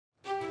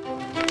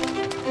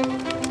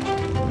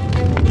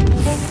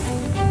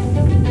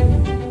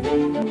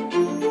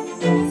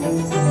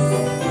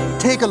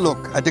Take a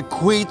look at the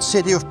great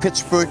city of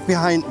Pittsburgh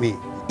behind me.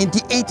 In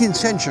the 18th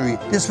century,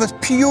 this was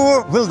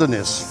pure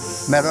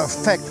wilderness. Matter of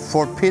fact,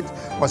 Fort Pitt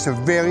was a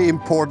very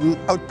important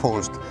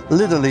outpost,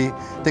 literally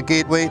the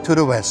gateway to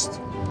the West.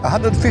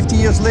 150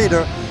 years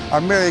later,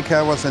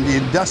 America was in the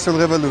Industrial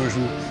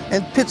Revolution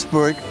and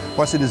Pittsburgh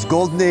was in its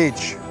golden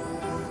age.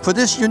 For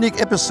this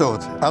unique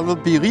episode, I will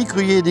be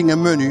recreating a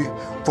menu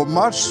for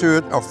March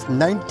 3rd of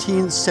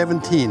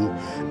 1917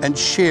 and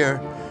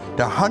share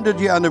the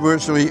 100-year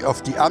anniversary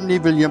of the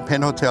William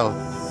Penn Hotel.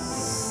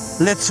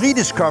 Let's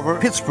rediscover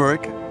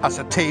Pittsburgh as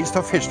a taste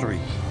of history.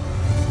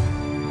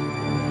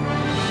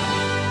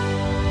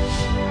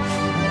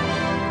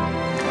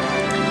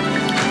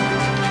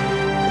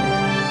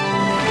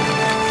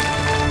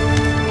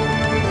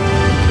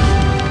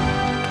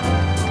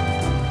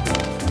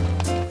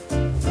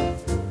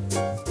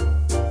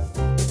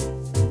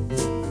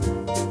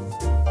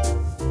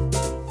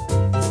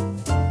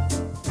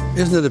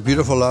 Isn't it a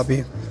beautiful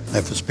lobby? I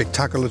have a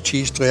spectacular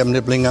cheese tray I'm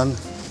nibbling on.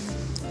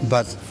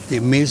 But the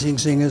amazing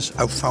thing is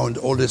I found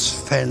all these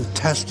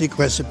fantastic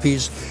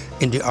recipes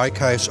in the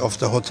archives of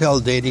the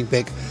hotel dating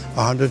back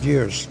 100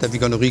 years that we're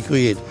going to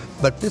recreate.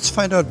 But let's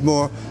find out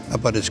more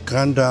about this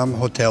grandest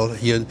hotel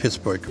here in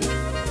Pittsburgh.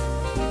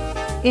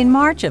 In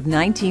March of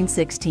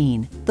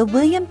 1916, the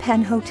William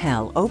Penn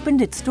Hotel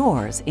opened its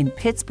doors in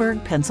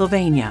Pittsburgh,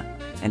 Pennsylvania,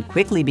 and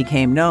quickly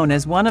became known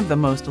as one of the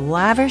most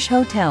lavish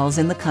hotels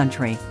in the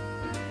country.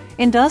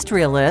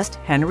 Industrialist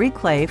Henry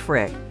Clay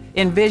Frick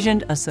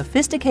envisioned a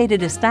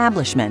sophisticated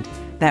establishment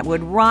that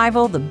would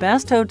rival the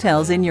best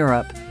hotels in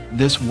Europe.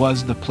 This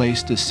was the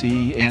place to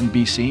see and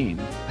be seen.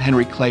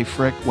 Henry Clay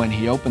Frick, when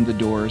he opened the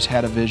doors,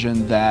 had a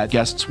vision that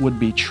guests would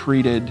be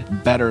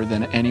treated better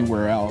than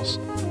anywhere else.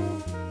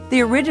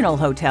 The original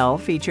hotel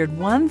featured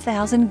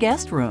 1,000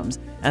 guest rooms,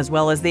 as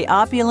well as the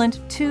opulent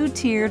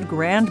two-tiered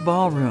grand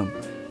ballroom,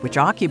 which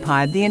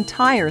occupied the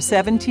entire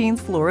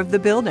 17th floor of the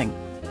building.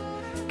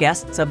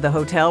 Guests of the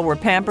hotel were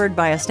pampered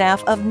by a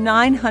staff of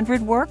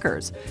 900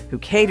 workers who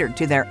catered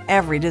to their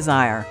every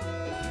desire.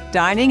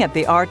 Dining at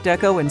the Art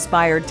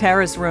Deco-inspired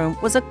terrace room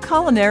was a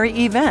culinary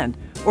event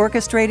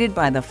orchestrated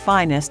by the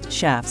finest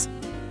chefs.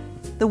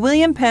 The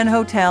William Penn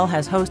Hotel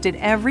has hosted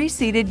every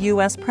seated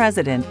U.S.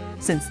 president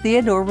since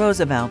Theodore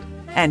Roosevelt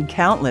and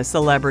countless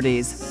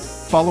celebrities.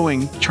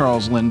 Following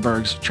Charles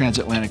Lindbergh's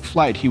transatlantic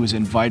flight, he was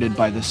invited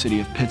by the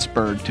city of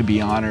Pittsburgh to be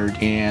honored,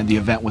 and the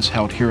event was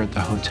held here at the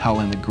hotel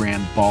in the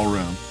Grand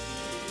Ballroom.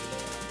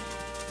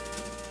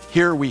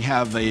 Here we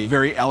have a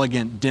very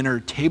elegant dinner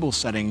table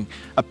setting,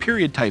 a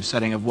period type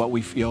setting of what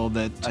we feel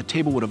that a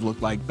table would have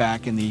looked like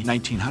back in the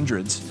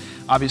 1900s.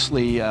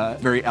 Obviously, a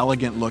very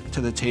elegant look to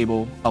the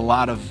table, a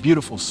lot of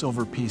beautiful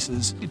silver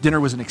pieces.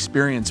 Dinner was an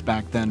experience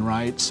back then,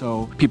 right?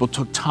 So people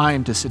took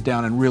time to sit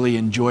down and really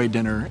enjoy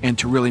dinner and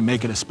to really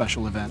make it a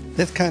special event.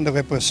 That kind of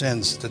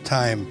represents the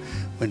time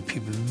when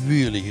people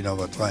really,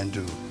 were trying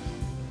to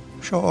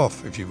show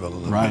off, if you will, a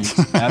little bit.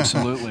 Right,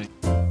 absolutely.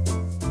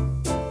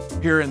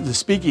 Here in the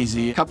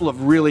Speakeasy, a couple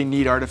of really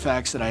neat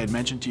artifacts that I had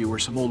mentioned to you were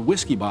some old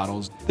whiskey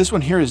bottles. This one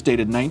here is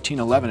dated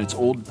 1911. It's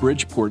old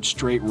Bridgeport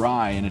straight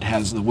rye, and it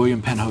has the William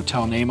Penn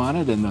Hotel name on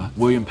it and the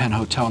William Penn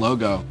Hotel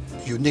logo.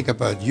 Unique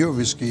about your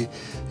whiskey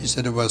is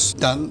that it was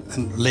done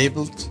and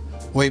labeled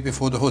way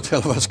before the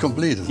hotel was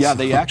completed. Yeah,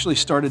 they actually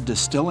started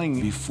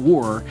distilling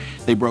before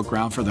they broke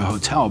ground for the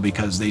hotel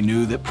because they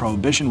knew that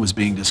Prohibition was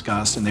being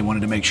discussed and they wanted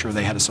to make sure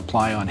they had a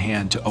supply on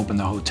hand to open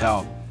the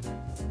hotel.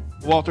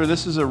 Walter,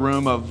 this is a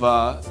room of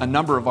a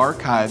number of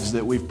archives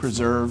that we've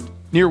preserved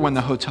near when the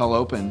hotel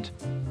opened.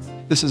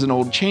 This is an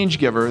old change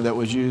giver that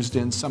was used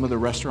in some of the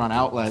restaurant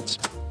outlets.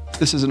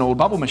 This is an old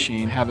bubble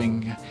machine,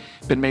 having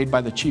been made by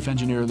the chief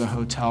engineer of the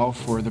hotel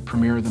for the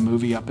premiere of the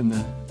movie up in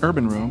the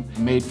urban room.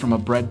 Made from a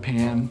bread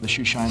pan, the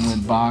shoe shine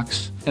lid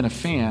box, and a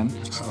fan.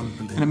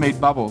 And it made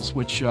bubbles,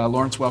 which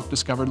Lawrence Welk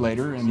discovered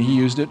later, and he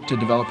used it to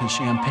develop his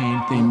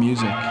champagne-themed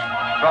music.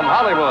 From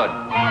Hollywood,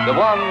 the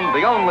one,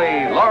 the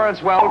only Lawrence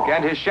Welk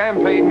and his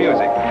champagne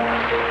music.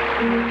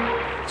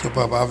 So,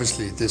 Bob,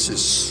 obviously this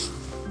is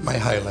my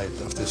highlight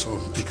of this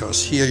room,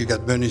 because here you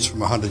got menus from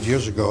 100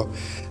 years ago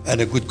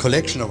and a good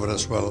collection of it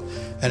as well.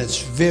 And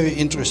it's very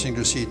interesting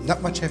to see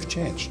not much have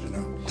changed,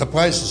 The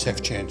prices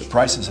have changed. The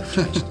prices have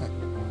changed.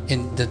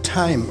 In the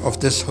time of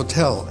this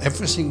hotel,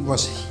 everything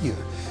was here.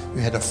 You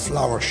had a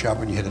flower shop,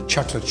 and you had a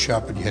chocolate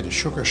shop, and you had a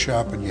sugar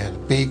shop, and you had a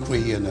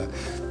bakery and a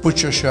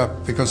butcher shop,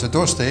 because in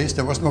those days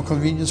there was no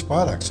convenience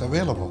products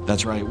available.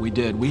 That's right, we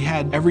did. We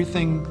had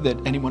everything that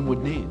anyone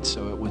would need,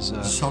 so it was it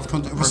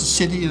was a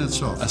city in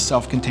itself. A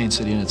self-contained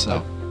city in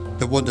itself.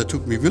 The one that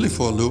took me really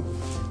for a loop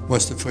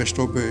was the fresh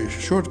strawberry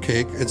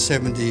shortcake at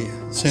 70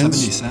 cents.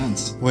 70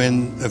 cents.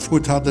 When a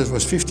fruit tartlet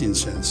was 15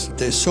 cents.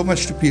 There's so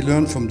much to be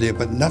learned from there,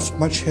 but not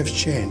much has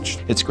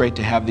changed. It's great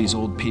to have these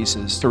old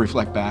pieces to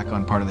reflect back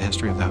on part of the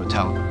history of the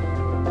hotel.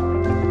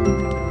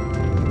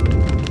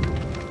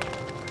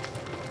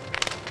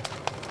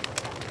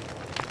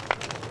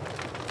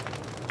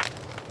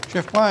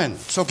 Chef Brian,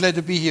 so glad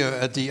to be here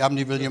at the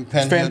Omni William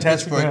Penn. It's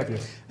fantastic to have you.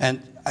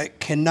 And I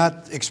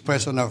cannot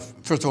express enough,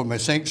 first of all, my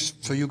thanks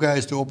for you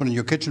guys to open in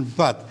your kitchen,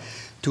 but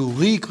to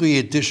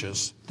recreate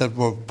dishes that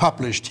were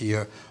published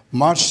here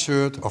March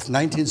 3rd of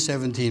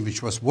 1917,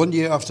 which was 1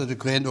 year after the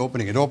grand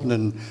opening. It opened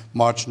on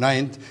March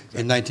 9th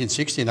in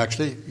 1916,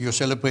 actually. You're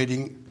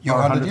celebrating your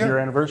 100th year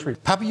anniversary.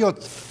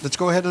 Papillote, let's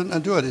go ahead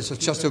and do it. It's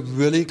just a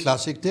really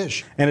classic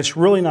dish. And it's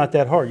really not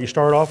that hard. You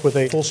start off with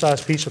a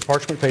full-size piece of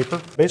parchment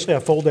paper. Basically, I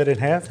fold that in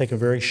half, take a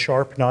very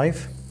sharp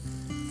knife,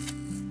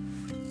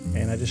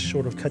 and I just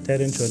sort of cut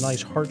that into a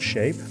nice heart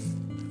shape.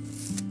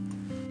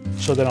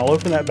 So then I'll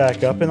open that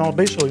back up, and I'll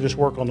basically just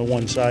work on the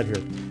one side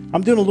here.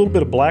 I'm doing a little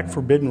bit of black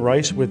forbidden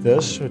rice with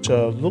this. It's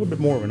a little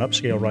bit more of an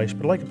upscale rice,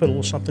 but I like to put a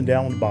little something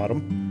down on the bottom.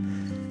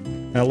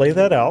 And I lay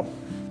that out,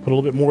 put a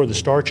little bit more of the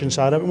starch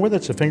inside of it, whether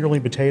it's a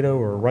fingerling potato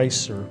or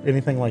rice or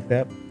anything like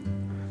that.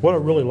 What I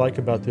really like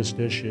about this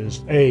dish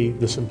is, A,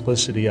 the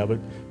simplicity of it,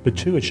 but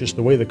two, it's just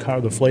the way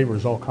the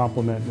flavors all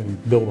complement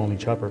and build on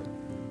each other.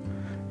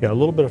 Yeah, a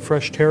little bit of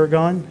fresh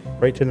tarragon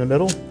right in the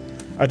middle.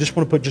 I just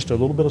want to put just a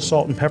little bit of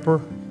salt and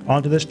pepper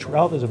onto this.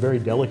 Trout is a very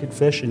delicate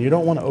fish, and you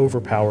don't want to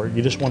overpower it.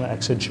 You just want to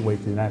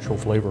accentuate the natural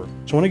flavor.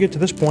 So when I get to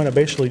this point, I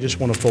basically just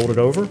want to fold it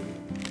over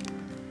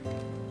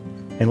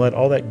and let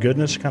all that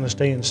goodness kind of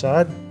stay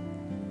inside.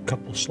 A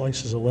couple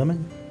slices of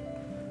lemon,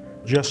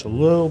 just a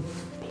little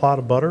plot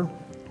of butter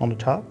on the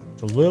top,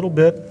 a little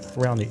bit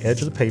around the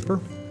edge of the paper.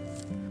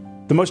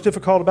 The most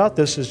difficult about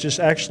this is just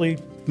actually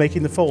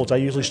making the folds. I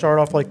usually start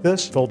off like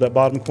this, fold that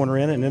bottom corner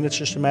in, and then it's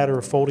just a matter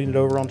of folding it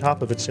over on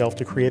top of itself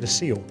to create a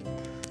seal.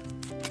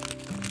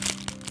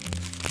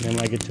 And then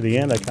when I get to the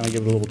end, I kind of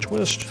give it a little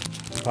twist,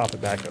 pop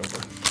it back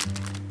over.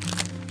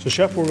 So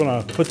Chef, we're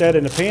going to put that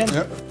in the pan.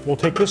 Yep. We'll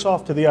take this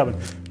off to the oven.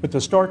 Put the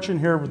starch in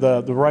here with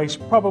the rice,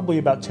 probably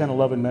about 10,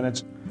 11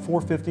 minutes,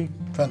 450.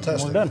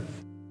 Fantastic. We're done.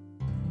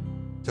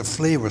 The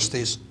flavor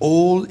stays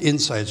all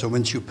inside, so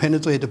once you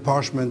penetrate the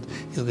parchment,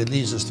 it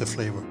releases the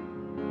flavor.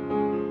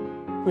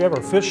 We have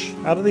our fish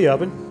out of the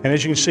oven, and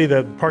as you can see,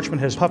 the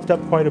parchment has puffed up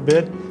quite a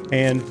bit,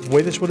 and the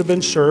way this would have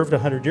been served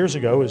 100 years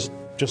ago is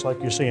just like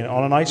you're seeing,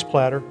 on an ice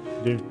platter.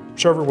 The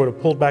server would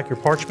have pulled back your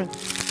parchment,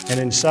 and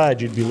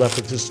inside you'd be left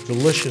with this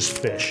delicious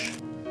fish.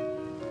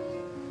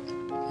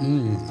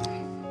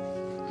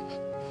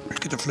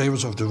 Get the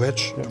flavors of the veg,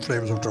 the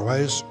flavors of the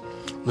rice,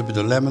 a little bit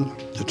of lemon,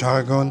 the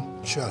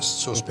tarragon, just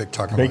so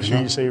spectacular. Make sure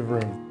you save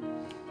room.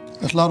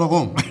 There's a lot of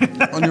room.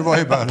 Don't you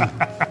worry about it.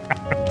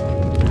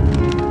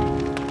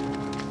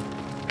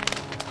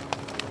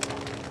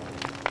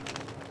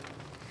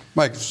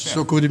 Mike,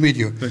 so good to meet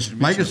you.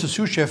 Mike is the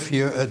sous chef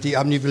here at the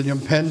Omni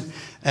William Penn,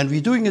 and we're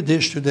doing a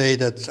dish today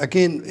that,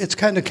 again, it's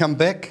kind of come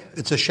back.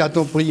 It's a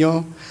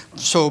Chateubriand.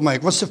 So,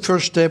 Mike, what's the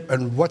first step,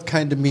 and what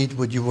kind of meat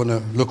would you want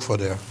to look for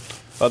there?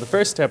 Well, the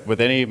first step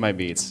with any of my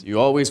meats, you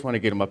always want to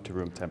get them up to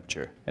room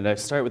temperature. And I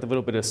start with a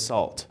little bit of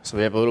salt. So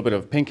we have a little bit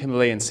of pink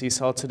Himalayan sea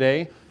salt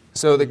today.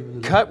 So the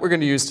cut we're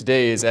going to use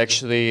today is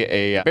actually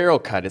a barrel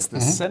cut. It's the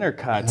center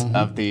cut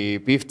of the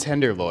beef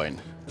tenderloin.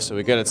 So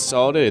we got it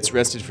salted. It's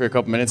rested for a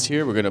couple minutes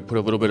here. We're going to put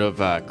a little bit of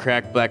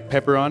cracked black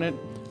pepper on it.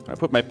 When I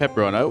put my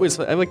pepper on, I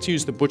like to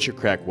use the butcher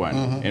crack one.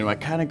 And I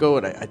kind of go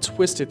and I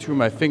twist it through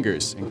my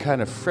fingers and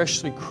kind of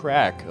freshly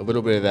crack a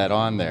little bit of that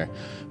on there.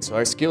 So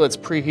our skillet's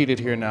preheated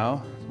here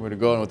now. We're going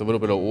to go in with a little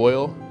bit of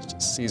oil,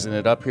 just season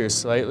it up here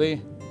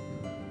slightly.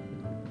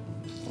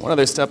 One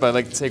other step I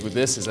like to take with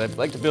this is I'd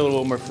like to build a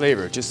little more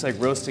flavor, just like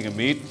roasting a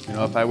meat. You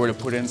know, if I were to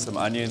put in some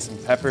onions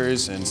and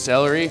peppers and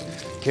celery,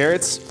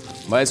 carrots,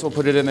 might as well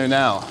put it in there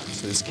now.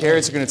 So these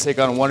carrots are going to take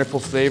on a wonderful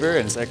flavor,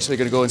 and it's actually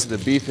going to go into the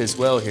beef as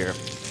well here.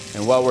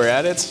 And while we're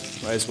at it,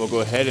 might as well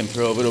go ahead and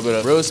throw a little bit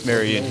of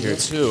rosemary in here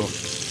too.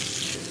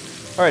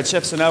 All right,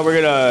 Chef, so now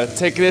we're going to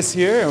take this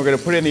here and we're going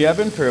to put it in the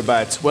oven for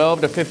about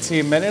 12 to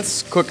 15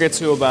 minutes, cook it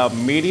to about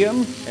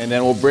medium, and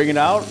then we'll bring it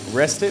out,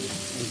 rest it,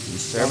 and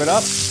serve it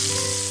up.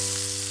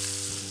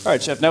 All right,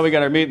 Chef, now we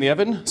got our meat in the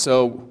oven,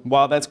 so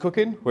while that's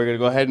cooking, we're going to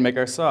go ahead and make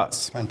our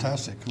sauce.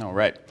 Fantastic. All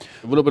right,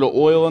 a little bit of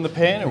oil in the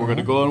pan, and we're going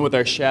to go in with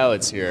our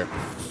shallots here.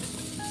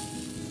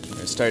 We're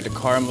going to start to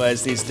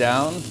caramelize these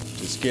down.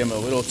 Just give them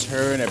a little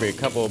turn every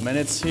couple of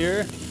minutes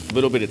here. A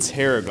little bit of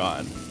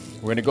tarragon.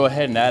 We're going to go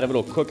ahead and add a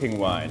little cooking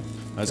wine.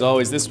 As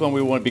always, this one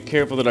we want to be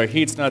careful that our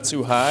heat's not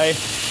too high,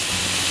 so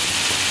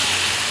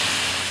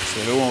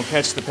it won't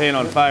catch the pan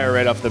on fire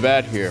right off the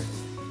bat here.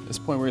 At this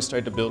point, we're going to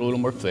start to build a little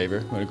more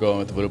flavor. We're going to go in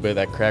with a little bit of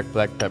that cracked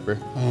black pepper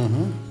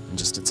and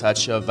just a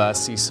touch of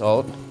sea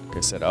salt. Like I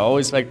said, I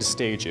always like to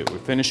stage it. We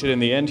finish it in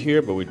the end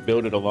here, but we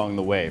build it along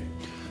the way.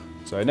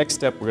 So our next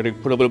step, we're going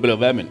to put a little bit of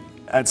lemon,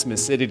 add some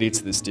acidity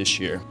to this dish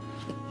here.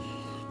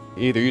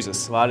 Either use a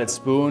slotted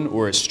spoon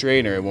or a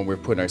strainer when we're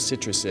putting our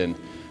citrus in.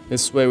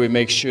 This way we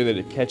make sure that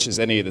it catches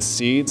any of the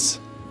seeds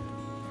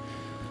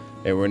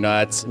and we're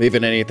not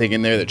leaving anything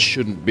in there that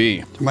shouldn't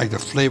be. To make the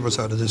flavors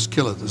out of this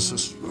skillet, this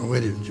is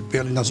already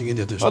barely nothing in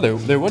there. Oh,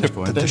 they're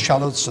wonderful, aren't they? The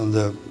shallots and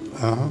the...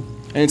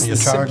 And it's the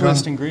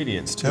simplest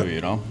ingredients too,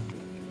 you know?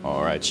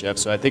 All right, Chef,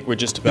 so I think we're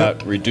just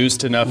about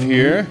reduced enough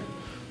here.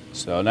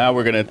 So now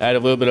we're gonna add a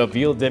little bit of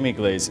veal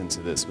demi-glaze into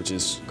this, which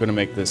is gonna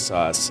make this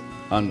sauce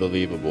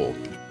unbelievable.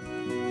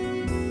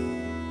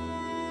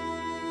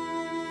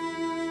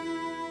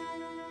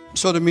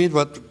 So the meat,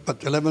 what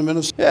 11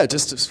 minutes? Yeah,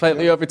 just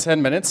slightly over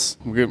 10 minutes.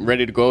 We're getting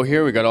ready to go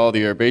here. We got all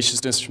the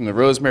herbaceousness from the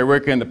rosemary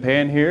working in the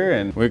pan here,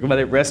 and we're gonna let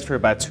it rest for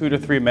about 2 to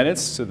 3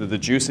 minutes so that the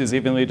juice is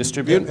evenly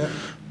distributed. Yeah.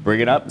 Bring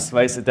it up and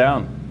slice it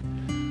down.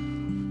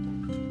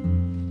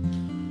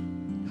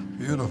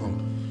 Beautiful.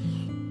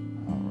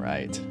 All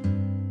right.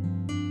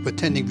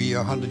 Pretending we are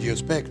 100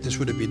 years back, this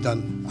would have been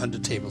done on the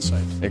table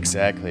side.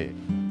 Exactly.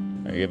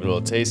 I'll give it a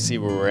little taste, see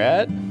where we're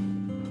at.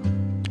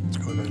 It's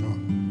good, I know.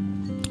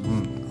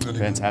 Really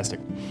Fantastic.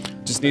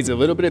 Just needs a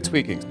little bit of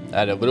tweaking.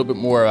 Add a little bit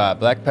more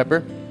black pepper.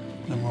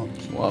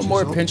 One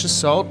more pinch of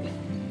salt.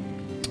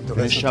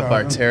 Finish up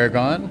our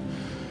tarragon.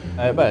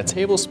 About a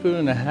tablespoon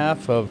and a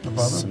half of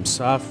some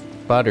soft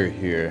butter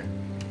here.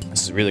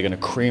 This is really going to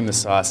cream the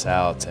sauce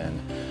out and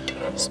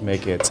just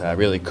make it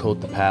really coat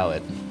the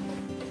palate.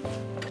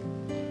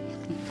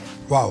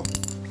 Wow.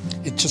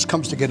 It just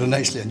comes together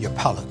nicely on your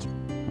palate.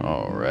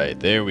 All right,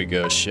 there we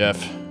go,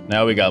 chef.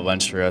 Now we got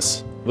lunch for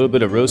us. A little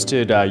bit of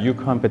roasted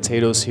Yukon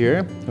potatoes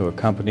here to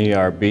accompany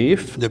our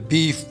beef. The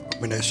beef,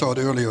 when I saw it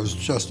earlier, was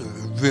just a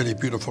really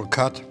beautiful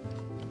cut.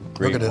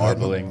 Great Look at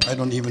marbling. it. I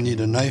don't even need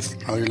a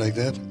knife. How do you like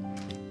that?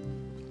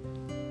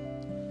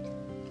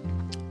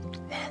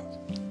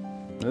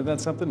 Isn't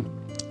that something?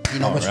 You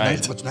know All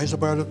right. what's nice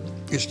about it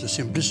is the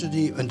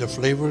simplicity and the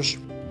flavors.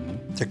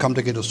 They come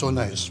together so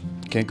nice.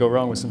 Can't go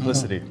wrong with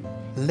simplicity.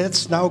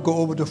 Let's now go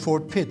over to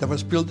Fort Pitt. That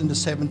was built in the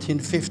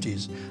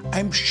 1750s.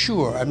 I'm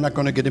sure I'm not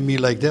going to get a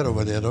meal like that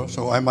over there, though,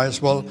 so I might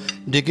as well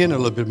dig in a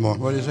little bit more.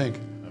 What do you think?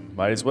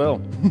 Might as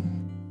well.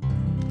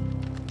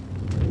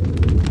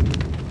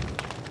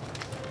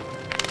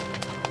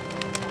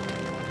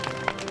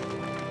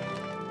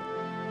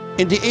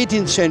 In the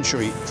 18th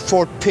century,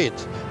 Fort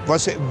Pitt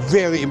was a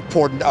very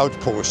important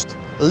outpost,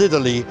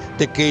 literally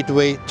the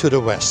gateway to the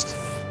West.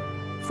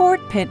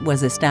 Fort Pitt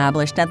was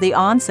established at the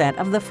onset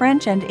of the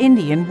French and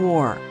Indian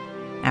War.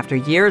 After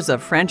years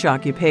of French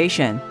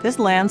occupation, this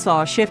land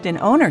saw a shift in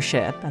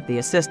ownership at the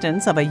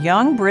assistance of a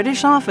young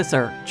British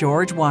officer,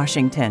 George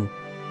Washington.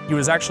 He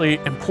was actually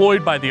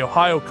employed by the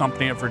Ohio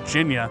Company of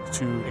Virginia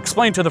to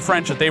explain to the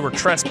French that they were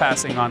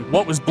trespassing on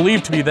what was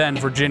believed to be then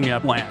Virginia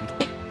land.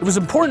 It was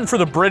important for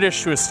the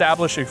British to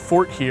establish a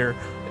fort here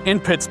in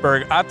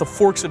Pittsburgh at the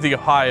forks of the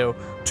Ohio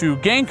to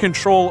gain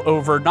control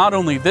over not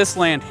only this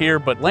land here,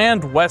 but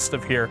land west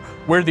of here,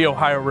 where the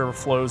Ohio River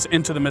flows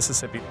into the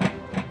Mississippi.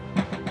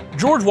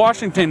 George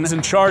Washington is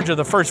in charge of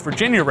the 1st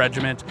Virginia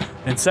Regiment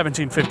in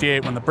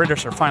 1758 when the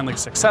British are finally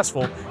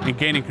successful in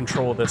gaining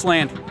control of this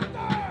land.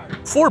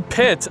 Fort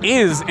Pitt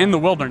is in the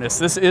wilderness.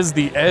 This is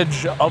the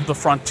edge of the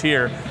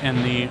frontier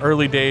in the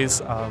early days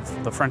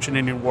of the French and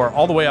Indian War,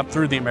 all the way up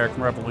through the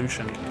American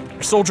Revolution.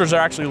 Soldiers are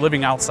actually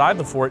living outside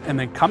the fort and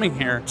then coming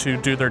here to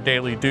do their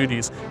daily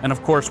duties. And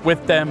of course,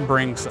 with them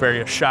brings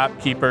various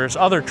shopkeepers,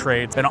 other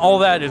trades, and all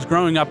that is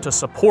growing up to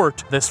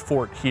support this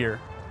fort here.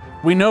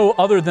 We know,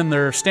 other than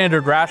their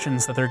standard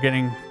rations that they're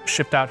getting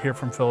shipped out here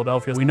from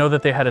Philadelphia, we know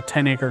that they had a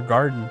 10-acre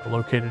garden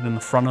located in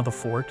the front of the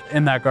fort.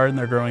 In that garden,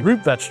 they're growing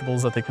root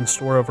vegetables that they can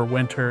store over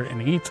winter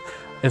and eat,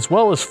 as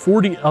well as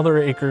 40 other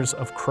acres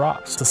of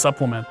crops to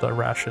supplement the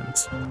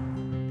rations.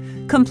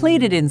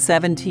 Completed in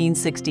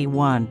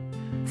 1761,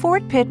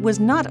 Fort Pitt was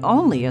not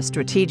only a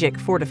strategic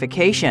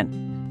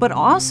fortification, but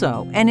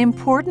also an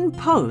important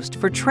post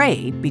for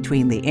trade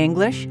between the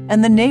English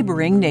and the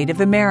neighboring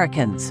Native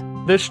Americans.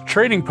 This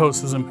trading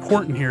post is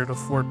important here to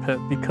Fort Pitt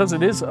because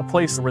it is a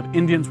place where the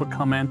Indians would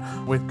come in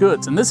with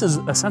goods. And this is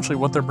essentially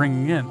what they're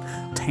bringing in,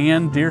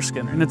 tanned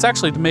deerskin. And it's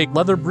actually to make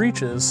leather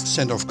breeches.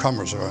 Center of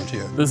commerce around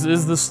here. This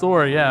is the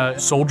store, yeah.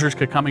 Soldiers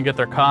could come and get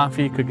their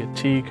coffee, could get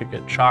tea, could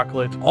get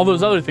chocolate, all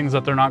those other things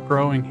that they're not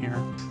growing here.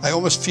 I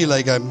almost feel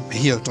like I'm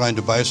here trying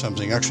to buy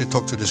something. I actually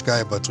talked to this guy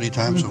about 3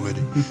 times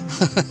already.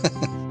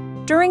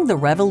 During the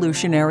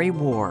Revolutionary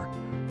War,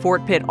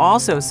 Fort Pitt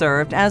also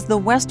served as the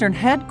western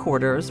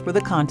headquarters for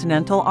the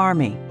Continental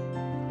Army.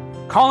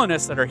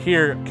 Colonists that are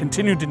here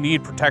continue to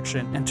need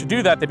protection, and to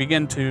do that, they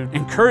begin to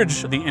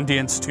encourage the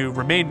Indians to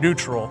remain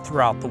neutral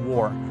throughout the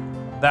war.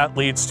 That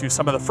leads to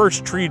some of the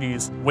first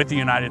treaties with the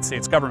United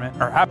States government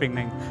are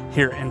happening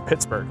here in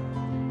Pittsburgh.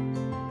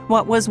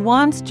 What was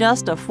once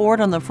just a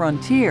fort on the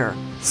frontier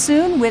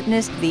soon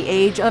witnessed the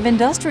age of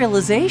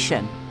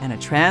industrialization and a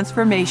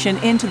transformation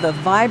into the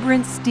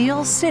vibrant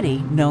steel city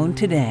known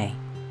today.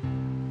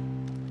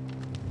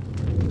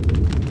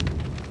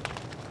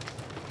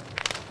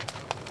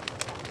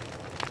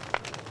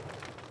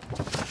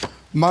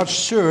 March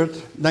 3rd,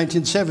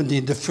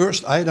 1917, the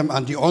first item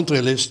on the entree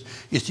list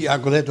is the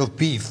agulette of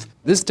beef.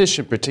 This dish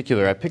in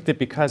particular, I picked it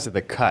because of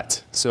the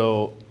cut.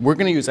 So we're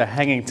going to use a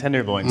hanging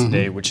tenderloin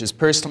today, which is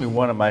personally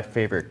one of my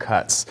favorite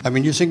cuts. I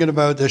mean, you're thinking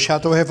about the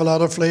Chateau have a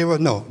lot of flavor?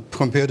 No,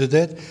 compared to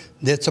that,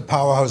 that's a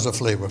powerhouse of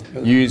flavor.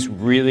 You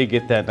really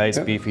get that nice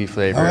beefy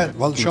flavor. All right,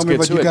 well, show me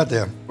what you got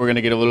there. We're going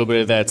to get a little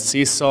bit of that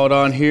sea salt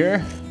on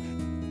here.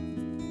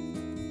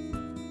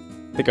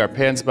 I think our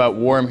pan's about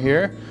warm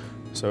here.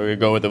 So we're gonna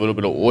go with a little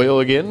bit of oil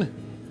again.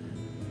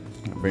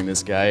 Bring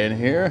this guy in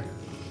here.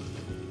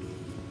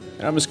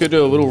 And I'm just gonna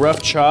do a little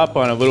rough chop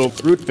on a little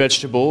root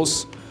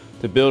vegetables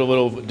to build a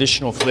little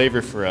additional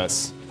flavor for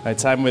us. By the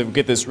time we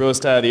get this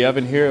roast out of the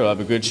oven here, we'll have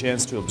a good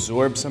chance to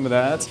absorb some of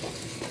that.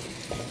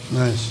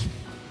 Nice.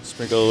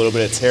 Sprinkle a little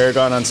bit of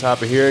tarragon on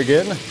top of here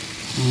again.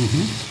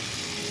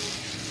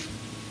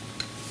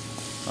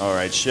 All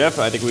right, Chef,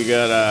 I think we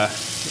got a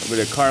little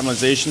bit of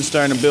caramelization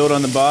starting to build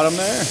on the bottom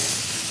there.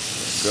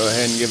 Go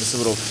ahead and give us a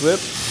little flip.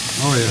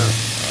 Oh yeah.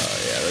 Oh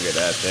yeah, look at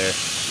that there.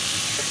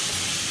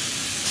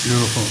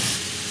 Beautiful.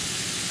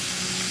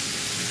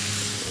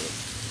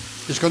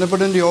 He's going to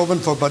put it in the oven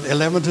for about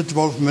 11 to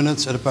 12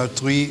 minutes at about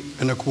 3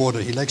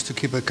 1/4. He likes to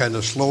keep it kind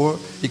of slower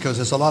because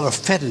there's a lot of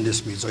fat in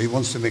this meat, so he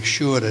wants to make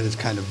sure that it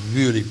kind of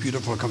really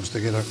beautiful comes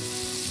together.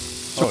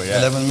 So Oh yeah.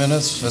 11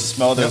 minutes. Let's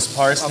smell those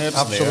parsnips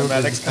and the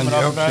aromatics coming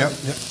off of that.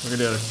 Yep. We're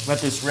gonna let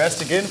this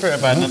rest again for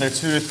about another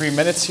 2 to 3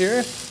 minutes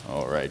here.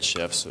 All right,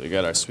 Chef, so we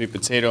got our sweet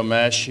potato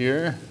mash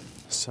here,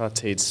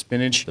 sauteed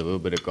spinach, a little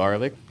bit of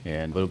garlic,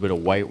 and a little bit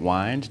of white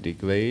wine to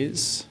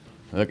deglaze.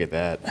 Look at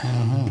that.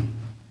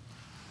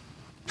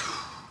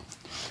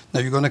 Now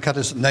you're going to cut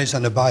this nice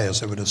on the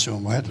bias, I would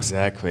assume, right?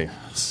 Exactly.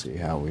 Let's see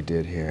how we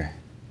did here.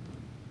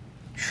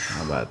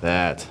 How about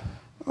that?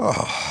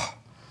 Oh,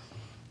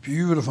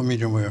 beautiful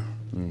medium rare.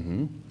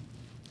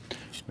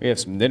 We have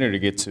some dinner to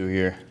get to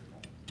here.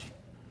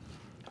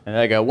 And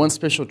I got one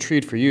special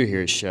treat for you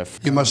here, Chef.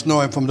 You must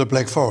know I'm from the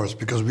Black Forest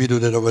because we do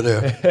that over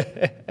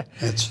there.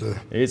 It's,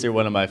 These are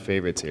one of my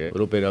favorites here. A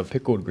little bit of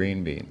pickled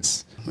green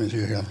beans. let me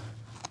see here.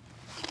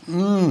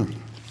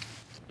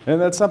 Isn't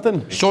that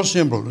something? So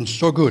simple and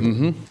so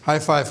good. High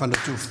five on the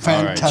two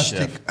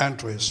fantastic Chef.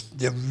 entrees.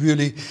 They're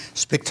really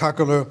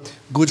spectacular,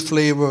 good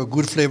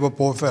flavor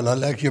profile. I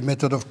like your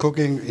method of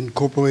cooking,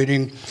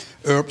 incorporating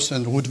herbs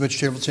and root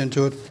vegetables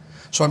into it.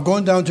 So I'm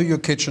going down to your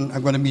kitchen.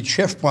 I'm going to meet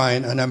Chef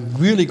Brian, and I'm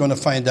really going to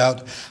find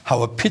out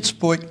how a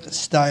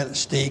Pittsburgh-style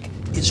steak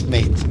is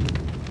made.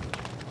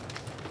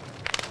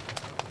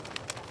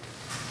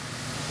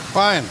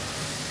 Brian,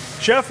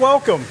 Chef,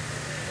 welcome.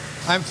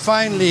 I'm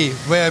finally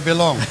where I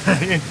belong.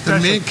 The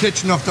main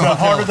kitchen of the The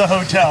hotel. heart of the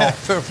hotel.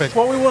 Perfect.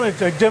 What we wanted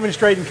to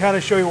demonstrate and kind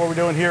of show you what we're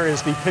doing here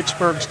is the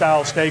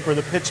Pittsburgh-style steak, or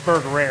the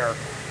Pittsburgh Rare.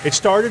 It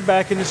started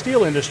back in the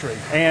steel industry,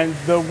 and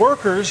the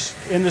workers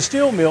in the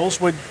steel mills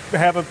would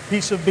have a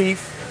piece of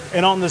beef,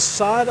 and on the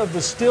side of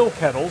the steel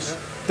kettles,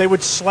 they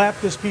would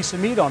slap this piece of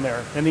meat on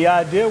there. And the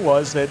idea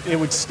was that it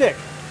would stick,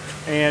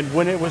 and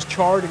when it was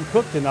charred and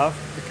cooked enough,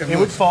 it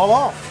would fall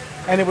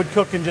off, and it would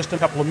cook in just a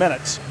couple of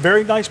minutes.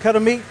 Very nice cut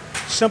of meat,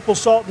 simple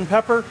salt and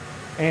pepper,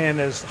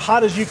 and as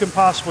hot as you can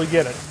possibly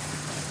get it.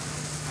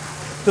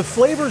 The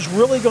flavor's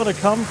really going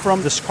to come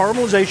from this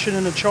caramelization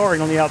and the charring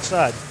on the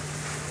outside.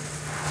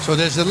 So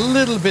there's a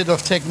little bit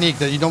of technique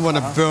that you don't want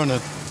to burn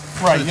it.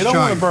 Right, So you don't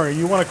want shine. to burn it,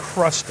 you want to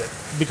crust it.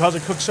 Because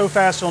it cooks so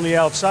fast on the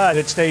outside,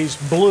 it stays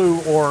blue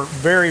or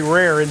very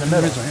rare in the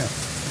middle.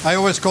 I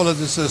always call it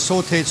this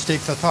sauteed steak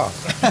tartare.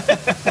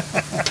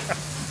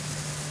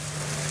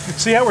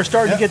 See how we're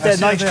starting to get I that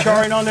see nice that,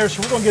 charring on there?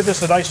 So we're going to give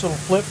this a nice little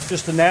flip.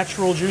 Just the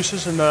natural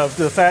juices and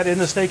the fat in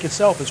the steak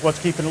itself is what's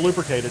keeping it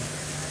lubricated.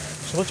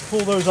 So let's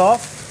pull those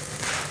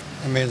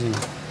off. Amazing.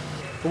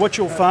 What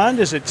you'll find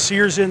is it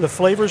sears in the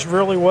flavors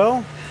really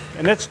well.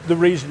 And that's the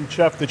reason,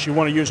 Chef, that you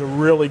want to use a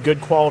really good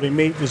quality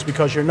meat, is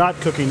because you're not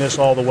cooking this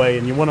all the way,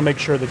 and you want to make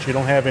sure that you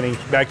don't have any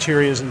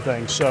bacteria and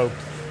things. So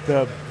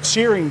the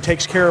searing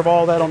takes care of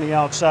all that on the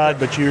outside,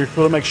 but you want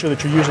to make sure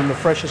that you're using the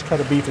freshest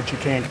cut of beef that you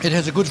can. It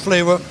has a good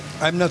flavor.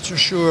 I'm not so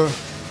sure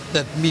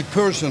that me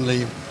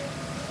personally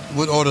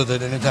would order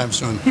that anytime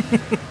soon.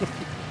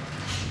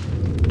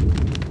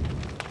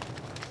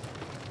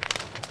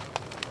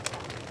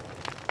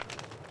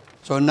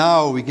 So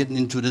now we're getting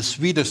into the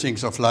sweeter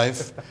things of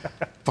life.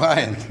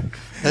 Brian,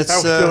 let's...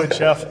 How we doing,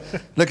 Chef?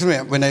 Look at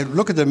me. When I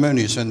look at the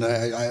menus, and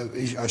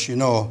as you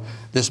know,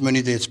 this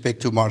menu dates back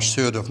to March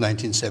 3rd of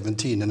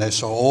 1917, and I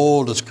saw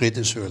all those great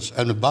desserts.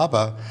 And the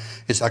baba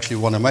is actually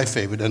one of my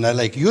favorites, and I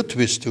like your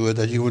twist to it,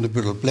 that you want to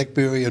put a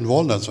blackberry and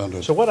walnuts on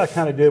it. So what I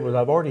kind of did was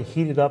I've already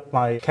heated up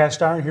my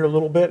cast iron here a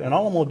little bit, and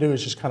all I'm going to do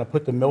is just kind of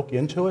put the milk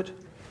into it,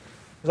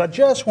 because I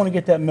just want to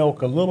get that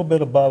milk a little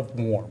bit above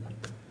warm.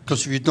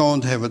 Because if you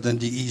don't have it, then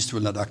the yeast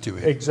will not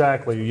activate.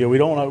 Exactly. Yeah, we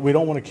don't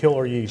want to kill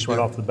our yeast right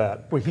off the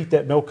bat. We heat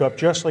that milk up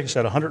just like I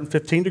said,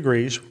 115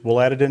 degrees. We'll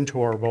add it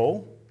into our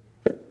bowl.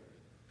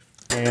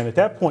 And at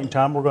that point in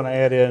time, we're going to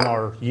add in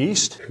our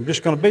yeast. We're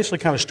just going to basically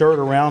kind of stir it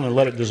around and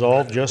let it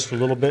dissolve just a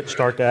little bit,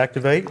 start to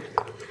activate.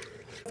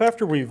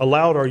 After we've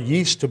allowed our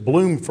yeast to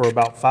bloom for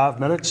about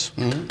 5 minutes,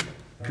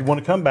 you want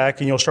to come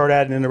back and you'll start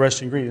adding in the rest of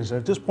the ingredients. And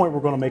at this point,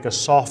 we're going to make a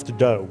soft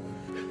dough.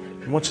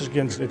 And once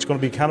again, it's going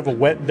to be kind of a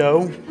wet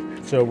dough.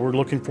 So we're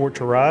looking for it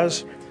to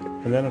rise.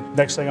 And then the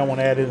next thing I want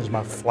to add in is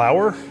my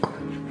flour.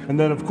 And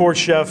then, of course,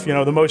 Chef, you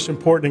know, the most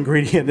important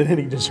ingredient in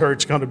any dessert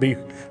is going to be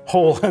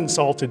whole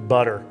unsalted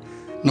butter.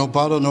 No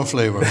butter, no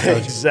flavor.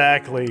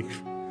 Exactly.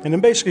 And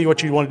then basically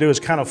what you want to do is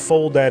kind of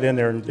fold that in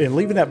there. And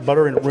leaving that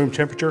butter in room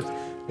temperature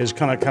is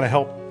kind of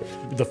help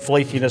the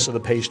flakiness of the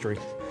pastry.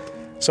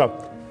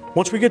 So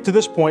once we get to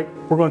this point,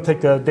 we're going to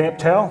take the damp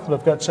towel that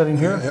I've got sitting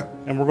here,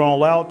 and we're going to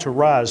allow it to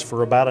rise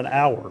for about an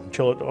hour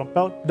until it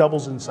about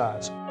doubles in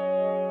size.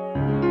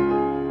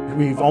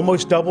 We've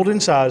almost doubled in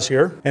size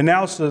here. And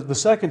now it's the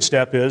second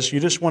step is you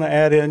just want to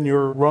add in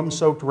your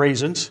rum-soaked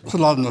raisins. It's a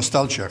lot of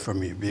nostalgia for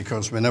me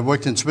because when I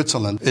worked in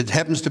Switzerland, it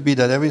happens to be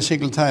that every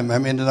single time I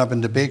ended up in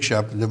the bake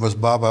shop, and there was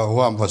baba or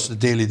rum was the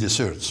daily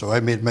dessert. So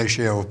I made my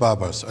share of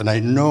babas, and I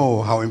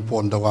know how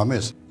important the rum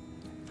is.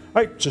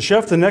 All right, so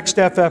chef, the next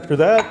step after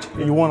that,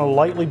 you want to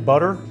lightly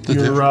butter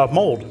your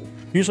mold.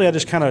 Usually I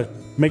just kind of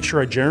make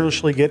sure I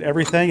generously get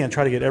everything and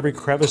try to get every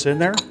crevice in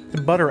there.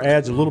 The butter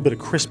adds a little bit of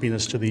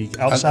crispiness to the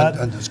outside.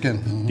 And the skin.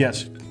 Mm-hmm.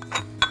 Yes.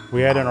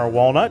 We add in our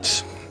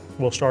walnuts.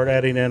 We'll start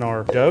adding in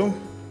our dough.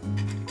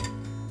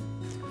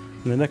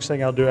 And the next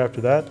thing I'll do after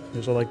that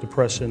is I like to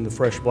press in the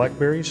fresh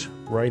blackberries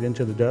right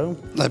into the dough.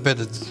 I bet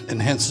it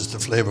enhances the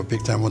flavor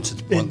big time once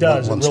it bakes. It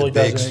does, it really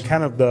does. And it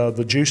kind of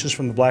the juices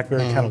from the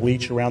blackberry kind of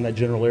leach around that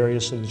general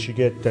area so that you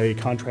get a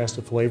contrast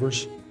of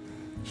flavors.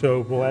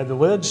 So we'll add the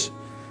lids.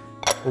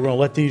 We're going to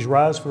let these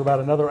rise for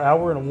about another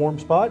hour in a warm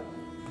spot,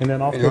 and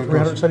then off to a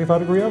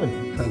 375-degree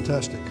oven.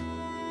 Fantastic.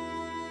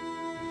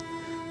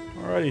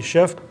 All righty,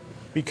 chef.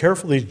 Be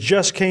careful. These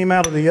just came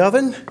out of the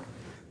oven.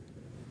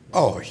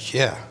 Oh,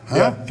 yeah. Huh?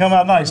 Yeah, come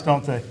out nice,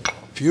 don't they?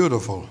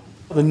 Beautiful.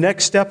 The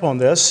next step on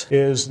this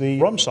is the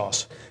rum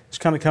sauce. Just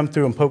kind of come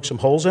through and poke some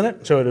holes in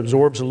it so it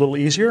absorbs a little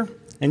easier.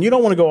 And you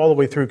don't want to go all the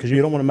way through because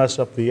you don't want to mess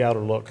up the outer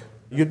look.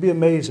 You'd be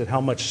amazed at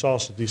how much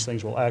sauce that these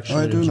things will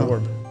actually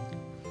absorb.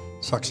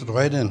 Sucks it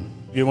right in.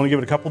 You want to give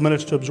it a couple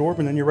minutes to absorb,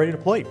 and then you're ready to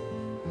plate.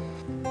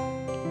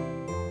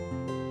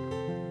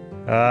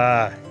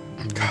 Ah,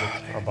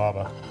 God, our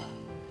baba.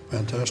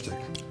 Fantastic.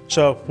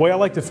 So the way I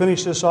like to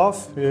finish this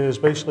off is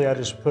basically I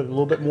just put a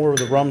little bit more of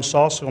the rum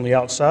sauce on the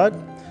outside.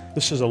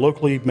 This is a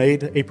locally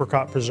made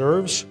apricot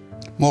preserves.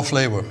 More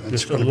flavor.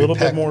 Just a little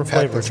bit more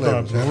flavor. It's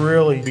going to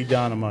really be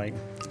dynamite.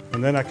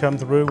 And then I come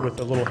through with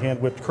a little hand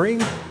whipped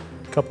cream,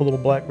 a couple little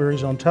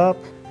blackberries on top.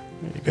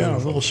 There you go, a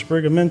little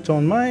sprig of mint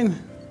on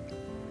mine.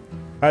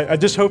 I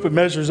just hope it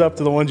measures up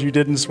to the ones you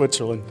did in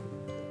Switzerland.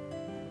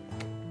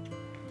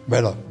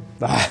 Better.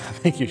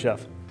 Thank you,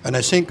 chef. And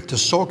I think the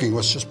soaking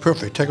was just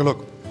perfect. Take a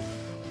look.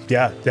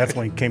 Yeah,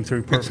 definitely came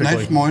through perfectly.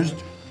 It's nice moist,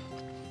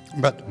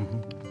 but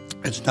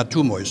it's not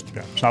too moist.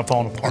 Yeah, it's not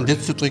falling apart. And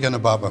that's the trick on a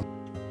baba.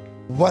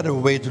 What a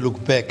way to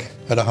look back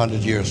at 100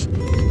 years.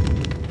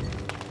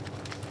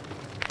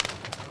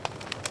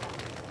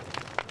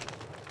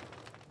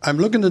 I'm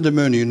looking at the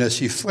menu and I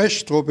see fresh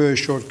strawberry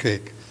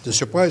shortcake. The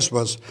surprise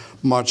was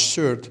March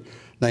 3rd,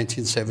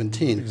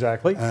 1917.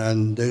 Exactly.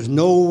 And there's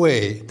no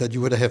way that you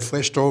would have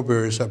fresh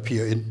strawberries up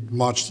here in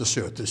March the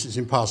 3rd. This is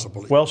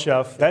impossible. Well,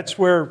 chef, that's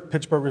where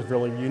Pittsburgh is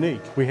really unique.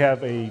 We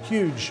have a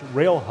huge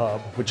rail hub,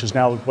 which is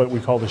now what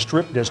we call the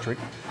Strip District,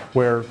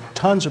 where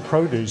tons of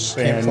produce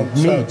and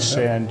meats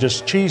and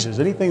just cheeses,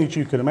 anything that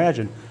you could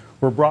imagine,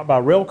 were brought by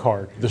rail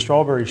car. The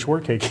strawberry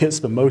shortcake is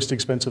the most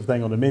expensive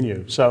thing on the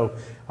menu. So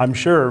I'm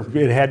sure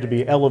it had to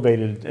be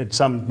elevated in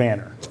some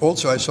manner.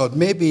 Also, I thought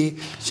maybe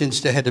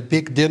since they had a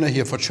big dinner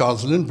here for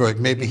Charles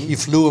Lindbergh, maybe he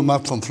flew him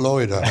up from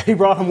Florida. He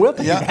brought him with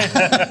him.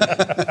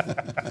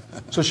 Yeah.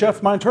 So,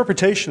 chef, my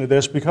interpretation of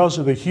this, because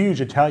of the huge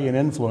Italian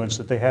influence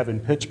that they have in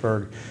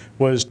Pittsburgh,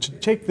 was to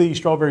take the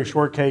strawberry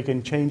shortcake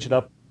and change it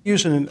up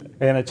using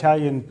an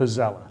Italian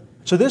pizzella.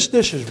 So this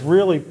dish is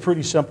really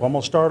pretty simple. I'm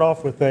going to start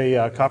off with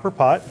a copper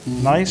pot,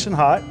 nice and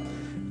hot,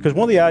 because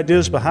one of the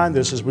ideas behind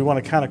this is we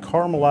want to kind of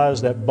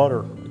caramelize that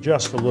butter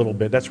just a little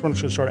bit. That's when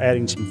it's going to start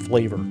adding some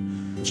flavor.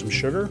 Some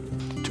sugar.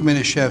 Too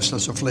many chefs are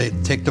souffle.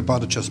 Take the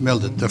butter, just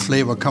melt it. The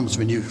flavor comes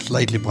when you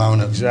slightly brown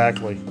it.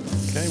 Exactly.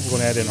 Okay, we're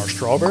going to add in our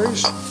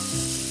strawberries.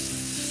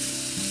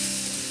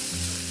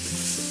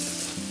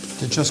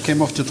 They just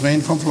came off the train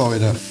from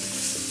Florida.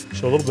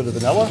 So a little bit of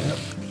vanilla. Yep.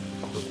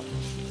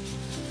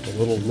 A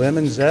little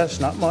lemon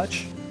zest, not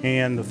much.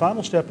 And the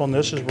final step on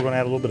this is we're going to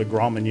add a little bit of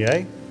Grand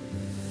Marnier.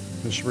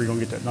 This is where you're going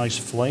to get that nice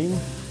flame.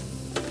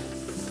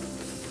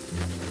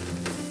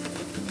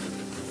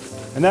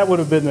 And that would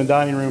have been the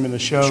dining room in the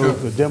show, sure.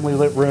 The dimly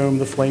lit room,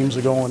 the flames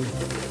are going.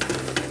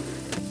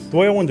 The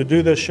way I wanted to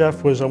do this,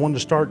 chef, was I wanted to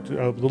start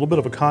a little bit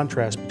of a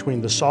contrast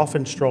between the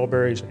softened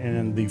strawberries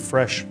and the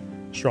fresh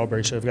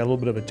strawberries. So I've got a little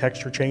bit of a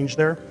texture change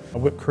there.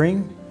 Whipped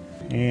cream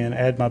and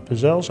add my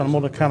pizzelles. And I'm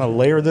going to kind of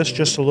layer this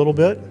just a little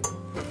bit.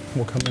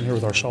 We'll come in here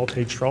with our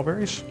sauteed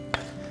strawberries.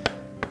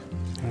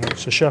 All right,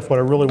 so chef, what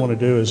I really want to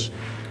do is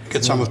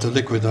get some of the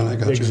liquid on. I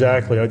got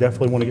exactly. I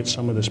definitely want to get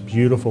some of this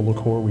beautiful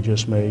liqueur we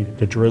just made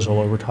to drizzle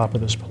over top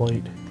of this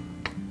plate.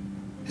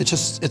 It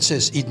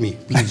says, eat me,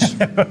 please.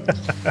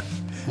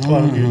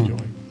 What are you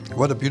enjoying?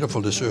 What a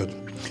beautiful dessert.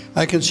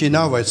 I can see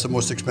now why it's the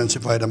most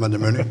expensive item on the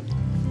menu.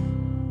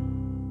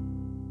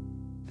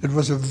 It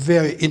was a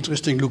very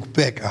interesting look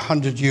back,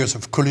 100 years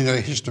of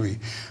culinary history.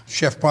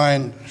 Chef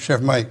Brian,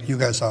 Chef Mike, you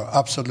guys are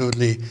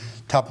absolutely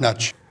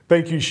top-notch.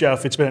 Thank you,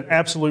 Chef. It's been an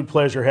absolute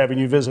pleasure having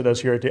you visit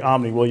us here at the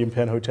Omni William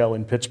Penn Hotel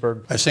in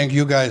Pittsburgh. I thank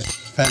you guys.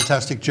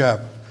 Fantastic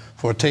job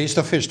for a taste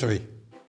of history.